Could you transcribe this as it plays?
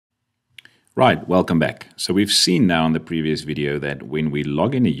Right, welcome back. So we've seen now in the previous video that when we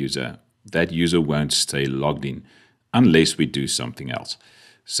log in a user, that user won't stay logged in unless we do something else.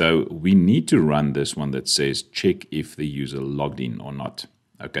 So we need to run this one that says check if the user logged in or not.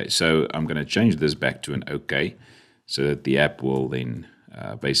 Okay, so I'm going to change this back to an OK so that the app will then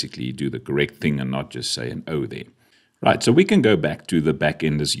basically do the correct thing and not just say an O there. Right, so we can go back to the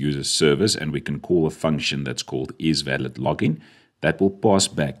Backendless user service and we can call a function that's called isValidLogin that will pass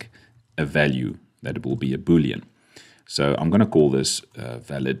back a value that it will be a Boolean. So I'm going to call this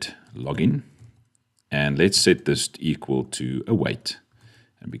valid login, and let's set this equal to await.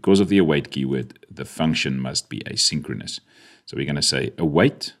 And because of the await keyword, the function must be asynchronous. So we're going to say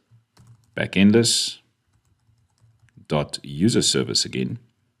await Backendless dot user service again.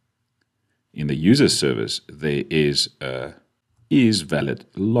 In the user service, there is a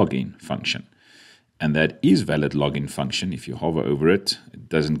isValidLogin function. And that isValidLogin function, if you hover over it, it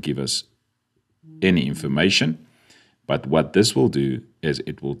doesn't give us any information. But what this will do is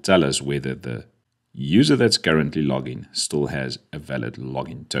it will tell us whether the user that's currently logging still has a valid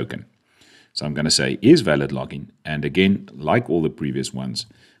login token. So I'm going to say isValidLogin. And again, like all the previous ones,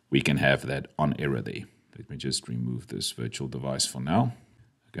 we can have that on error there. Let me just remove this virtual device for now.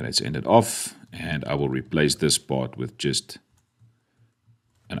 Okay, let's end it off. And I will replace this part with just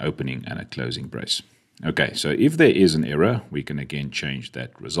an opening and a closing brace. Okay, so if there is an error, we can again change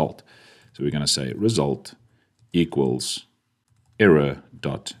that result. So we're going to say result equals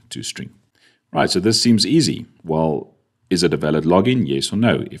error.toString. Right, so this seems easy. Well, is it a valid login? Yes or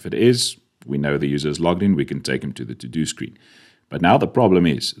no? If it is, we know the user is logged in, we can take him to the to-do screen. But now the problem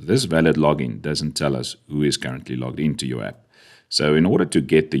is this valid login doesn't tell us who is currently logged into your app. So in order to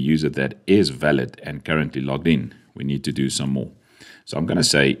get the user that is valid and currently logged in, we need to do some more. So I'm going to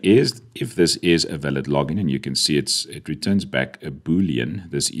say if this is a valid login, and you can see it returns back a Boolean.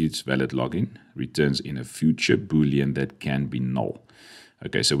 This is valid login, returns in a future Boolean that can be null.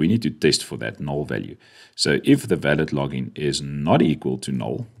 Okay, so we need to test for that null value. So if the valid login is not equal to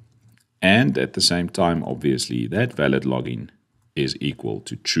null, and at the same time, obviously, that valid login is equal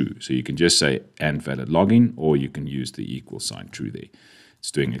to true. So you can just say and valid login, or you can use the equal sign true there.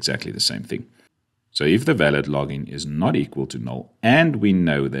 It's doing exactly the same thing. So if the valid login is not equal to null, and we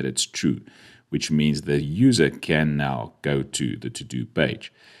know that it's true, which means the user can now go to the to-do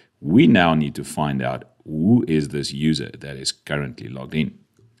page, we now need to find out who is this user that is currently logged in.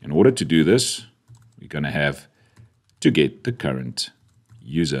 In order to do this, we're going to have to get the current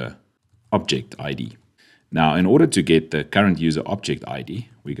user object ID. Now, in order to get the current user object ID,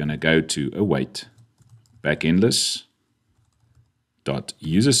 we're going to go to await Backendless dot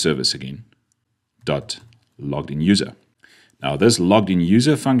user service again dot logged in user. Now this logged in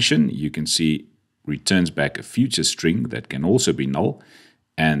user function, you can see, returns back a future string that can also be null,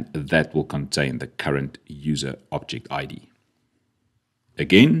 and that will contain the current user object ID.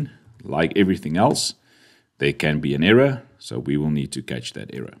 Again, like everything else, there can be an error, so we will need to catch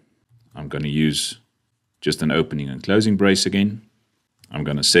that error. I'm going to use just an opening and closing brace again. I'm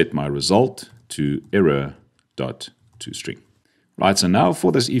going to set my result to error.toString. Right, so now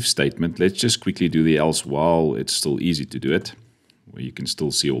for this if statement, let's just quickly do the else while it's still easy to do it, where you can still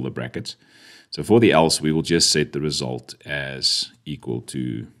see all the brackets. So for the else, we will just set the result as equal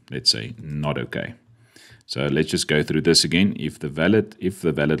to, let's say, not okay. So let's just go through this again. If the valid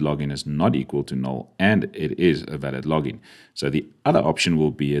login is not equal to null, and it is a valid login. So the other option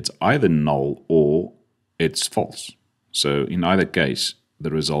will be it's either null or it's false. So in either case, the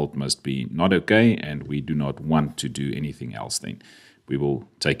result must be not okay, and we do not want to do anything else then. We will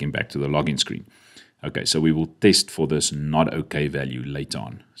take him back to the login screen. Okay, so we will test for this not okay value later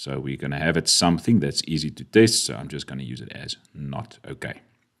on. So we're going to have it something that's easy to test, so I'm just going to use it as not okay.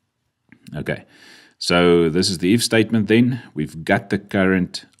 Okay, so this is the if statement then. We've got the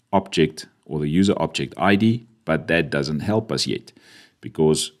current object or the user object ID, but that doesn't help us yet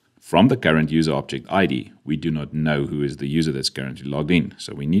because from the current user object ID, we do not know who is the user that's currently logged in.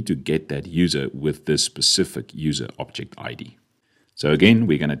 So we need to get that user with this specific user object ID. So again,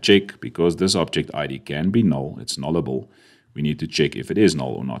 we're going to check because this object ID can be null, it's nullable. We need to check if it is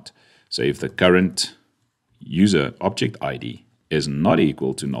null or not. So if the current user object ID is not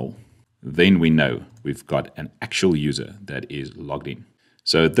equal to null, then we know we've got an actual user that is logged in.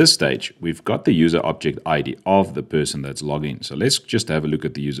 So at this stage, we've got the user object ID of the person that's logged in. So let's just have a look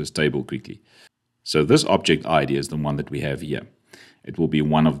at the users table quickly. So this object ID is the one that we have here. It will be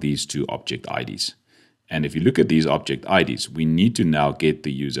one of these two object IDs. And if you look at these object IDs, we need to now get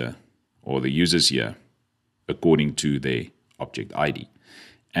the user or the users here according to their object ID.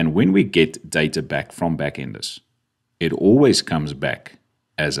 And when we get data back from Backendless, it always comes back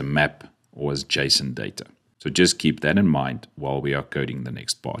as a map or as JSON data. So just keep that in mind while we are coding the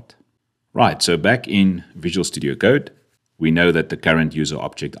next part. Right, so back in Visual Studio Code, we know that the current user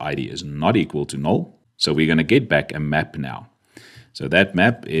object ID is not equal to null. So we're going to get back a map now. So that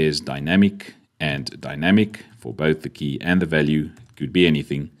map is dynamic and dynamic for both the key and the value. It could be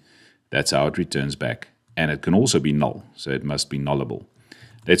anything. That's how it returns back. And it can also be null, so it must be nullable.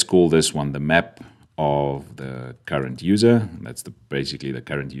 Let's call this one the map of the current user. That's basically the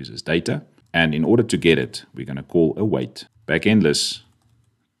current user's data. And in order to get it, we're going to call await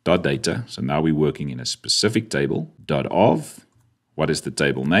backendless.data. So now we're working in a specific table. .of, what is the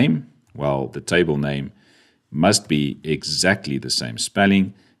table name? Well, the table name must be exactly the same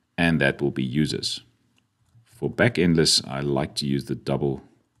spelling, and that will be users. For backendless, I like to use the double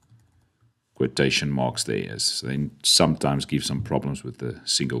quotation marks there, as they sometimes give some problems with the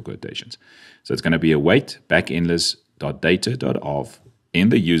single quotations. So it's going to be await backendless.data.of in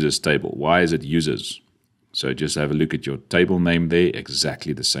the users table. Why is it users? So just have a look at your table name there,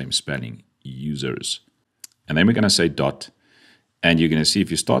 exactly the same spelling, users. And then we're going to say dot, and you're going to see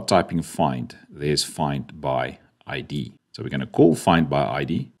if you start typing find, there's find by ID. So we're going to call find by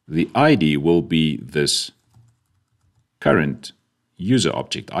ID. The ID will be this current user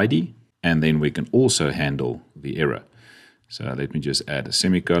object ID, and then we can also handle the error. So let me just add a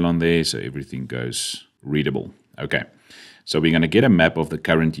semicolon there so everything goes readable. Okay, so we're going to get a map of the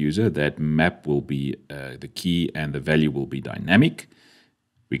current user. That map will be the key and the value will be dynamic.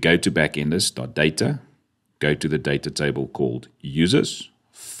 We go to backendless.data, go to the data table called users,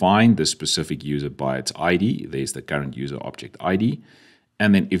 find the specific user by its ID. There's the current user object ID.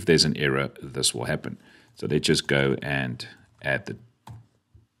 And then if there's an error, this will happen. So let's just go and add the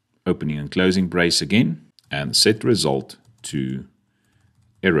opening and closing brace again and set result to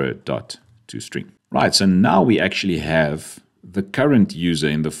error.toString. Right, so now we actually have the current user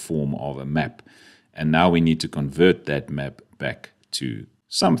in the form of a map. And now we need to convert that map back to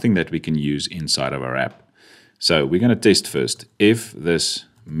something that we can use inside of our app. So we're going to test first if this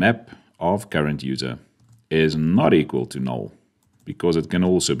map of current user is not equal to null, because it can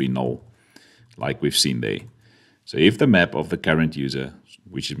also be null, like we've seen there. So if the map of the current user,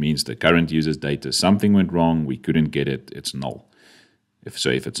 which means the current user's data, something went wrong, we couldn't get it, it's null. If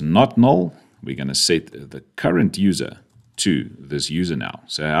it's not null, we're going to set the current user to this user now.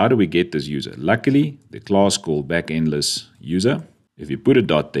 So how do we get this user? Luckily, the class called backendless user, if you put a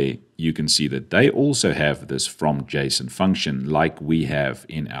dot there, you can see that they also have this from JSON function like we have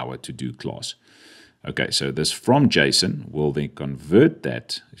in our to-do class. Okay, so this from JSON will then convert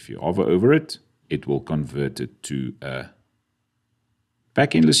that. If you hover over it, it will convert it to a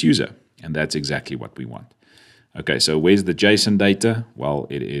backendless user. And that's exactly what we want. Okay, so where's the JSON data? Well,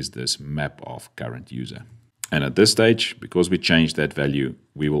 it is this map of current user. And at this stage, because we changed that value,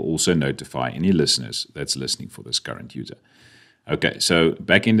 we will also notify any listeners that's listening for this current user. Okay, so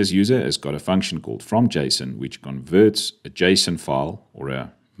backendless user has got a function called from JSON, which converts a JSON file, or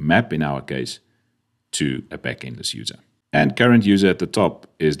a map in our case, to a backendless user. And current user at the top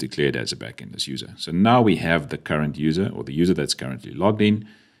is declared as a backendless user. So now we have the current user, or the user that's currently logged in,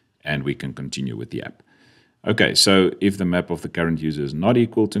 and we can continue with the app. Okay, so if the map of the current user is not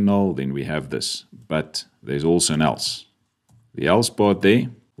equal to null, then we have this. But there's also an else. The else part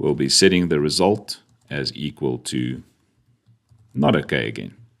there will be setting the result as equal to not okay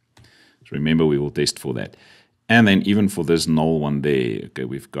again. So remember, we will test for that. And then even for this null one there, okay,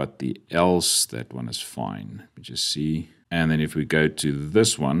 we've got the else. That one is fine. Let me just see. And then if we go to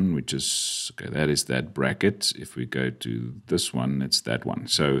this one, which is, okay, that is that bracket. If we go to this one, it's that one.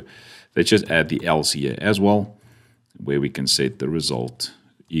 So let's just add the else here as well, where we can set the result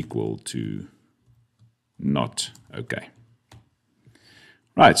equal to not okay.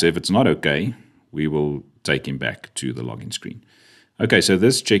 Right, so if it's not okay, we will take him back to the login screen. Okay, so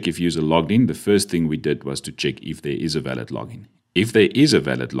this check if user logged in, the first thing we did was to check if there is a valid login. If there is a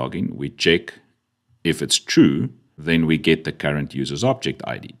valid login, we check if it's true, then we get the current user's object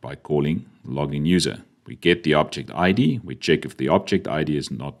ID by calling login user. We get the object ID, we check if the object ID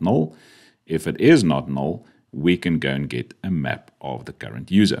is not null. If it is not null, we can go and get a map of the current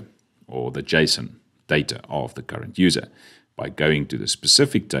user, or the JSON data of the current user, by going to the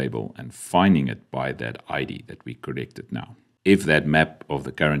specific table and finding it by that ID that we corrected now. If that map of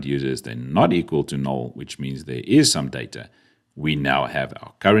the current user is then not equal to null, which means there is some data, we now have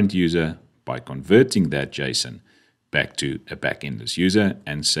our current user by converting that JSON back to a backendless user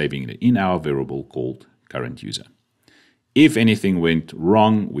and saving it in our variable called current user. If anything went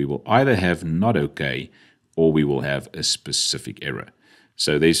wrong, we will either have not okay or we will have a specific error.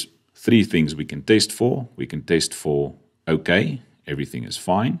 So there's three things we can test for. We can test for okay, everything is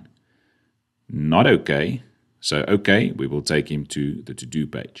fine. not okay, so okay, we will take him to the to-do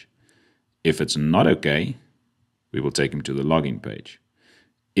page. If it's not okay, we will take him to the login page.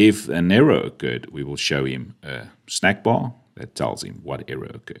 If an error occurred, we will show him a snack bar that tells him what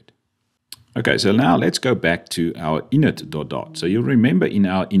error occurred. Okay, so now let's go back to our init.dot. So you'll remember in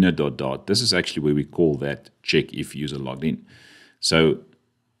our init.dot, this is actually where we call that check if user logged in. So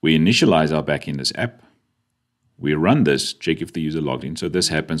we initialize our Backendless app. We run this, check if the user logged in. So this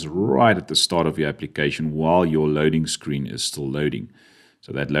happens right at the start of your application while your loading screen is still loading.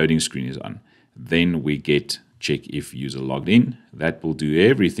 So that loading screen is on. Then we get check if user logged in. That will do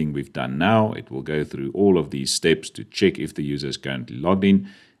everything we've done now. It will go through all of these steps to check if the user is currently logged in,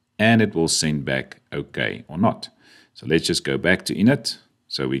 and it will send back okay or not. So let's just go back to init.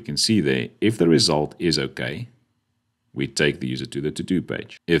 So we can see there, if the result is okay, we take the user to the to-do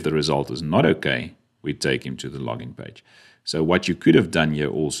page. If the result is not okay, we take him to the login page. So what you could have done here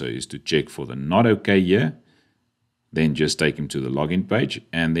also is to check for the not okay here, then just take him to the login page.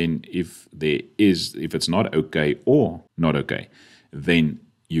 And then if it's not okay or not okay, then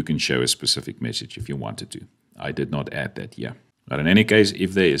you can show a specific message if you wanted to. I did not add that here. But in any case,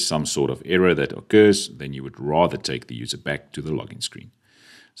 if there is some sort of error that occurs, then you would rather take the user back to the login screen.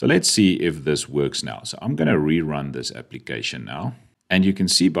 So let's see if this works now. So I'm going to rerun this application now. And you can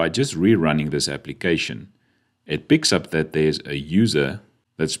see by just rerunning this application, it picks up that there's a user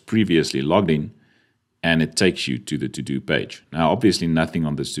that's previously logged in, and it takes you to the to-do page. Now, obviously, nothing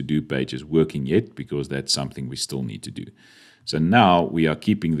on this to-do page is working yet because that's something we still need to do. So now we are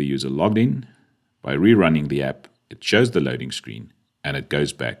keeping the user logged in. By rerunning the app, it shows the loading screen, and it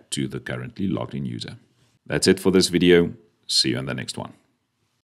goes back to the currently logged in user. That's it for this video. See you in the next one.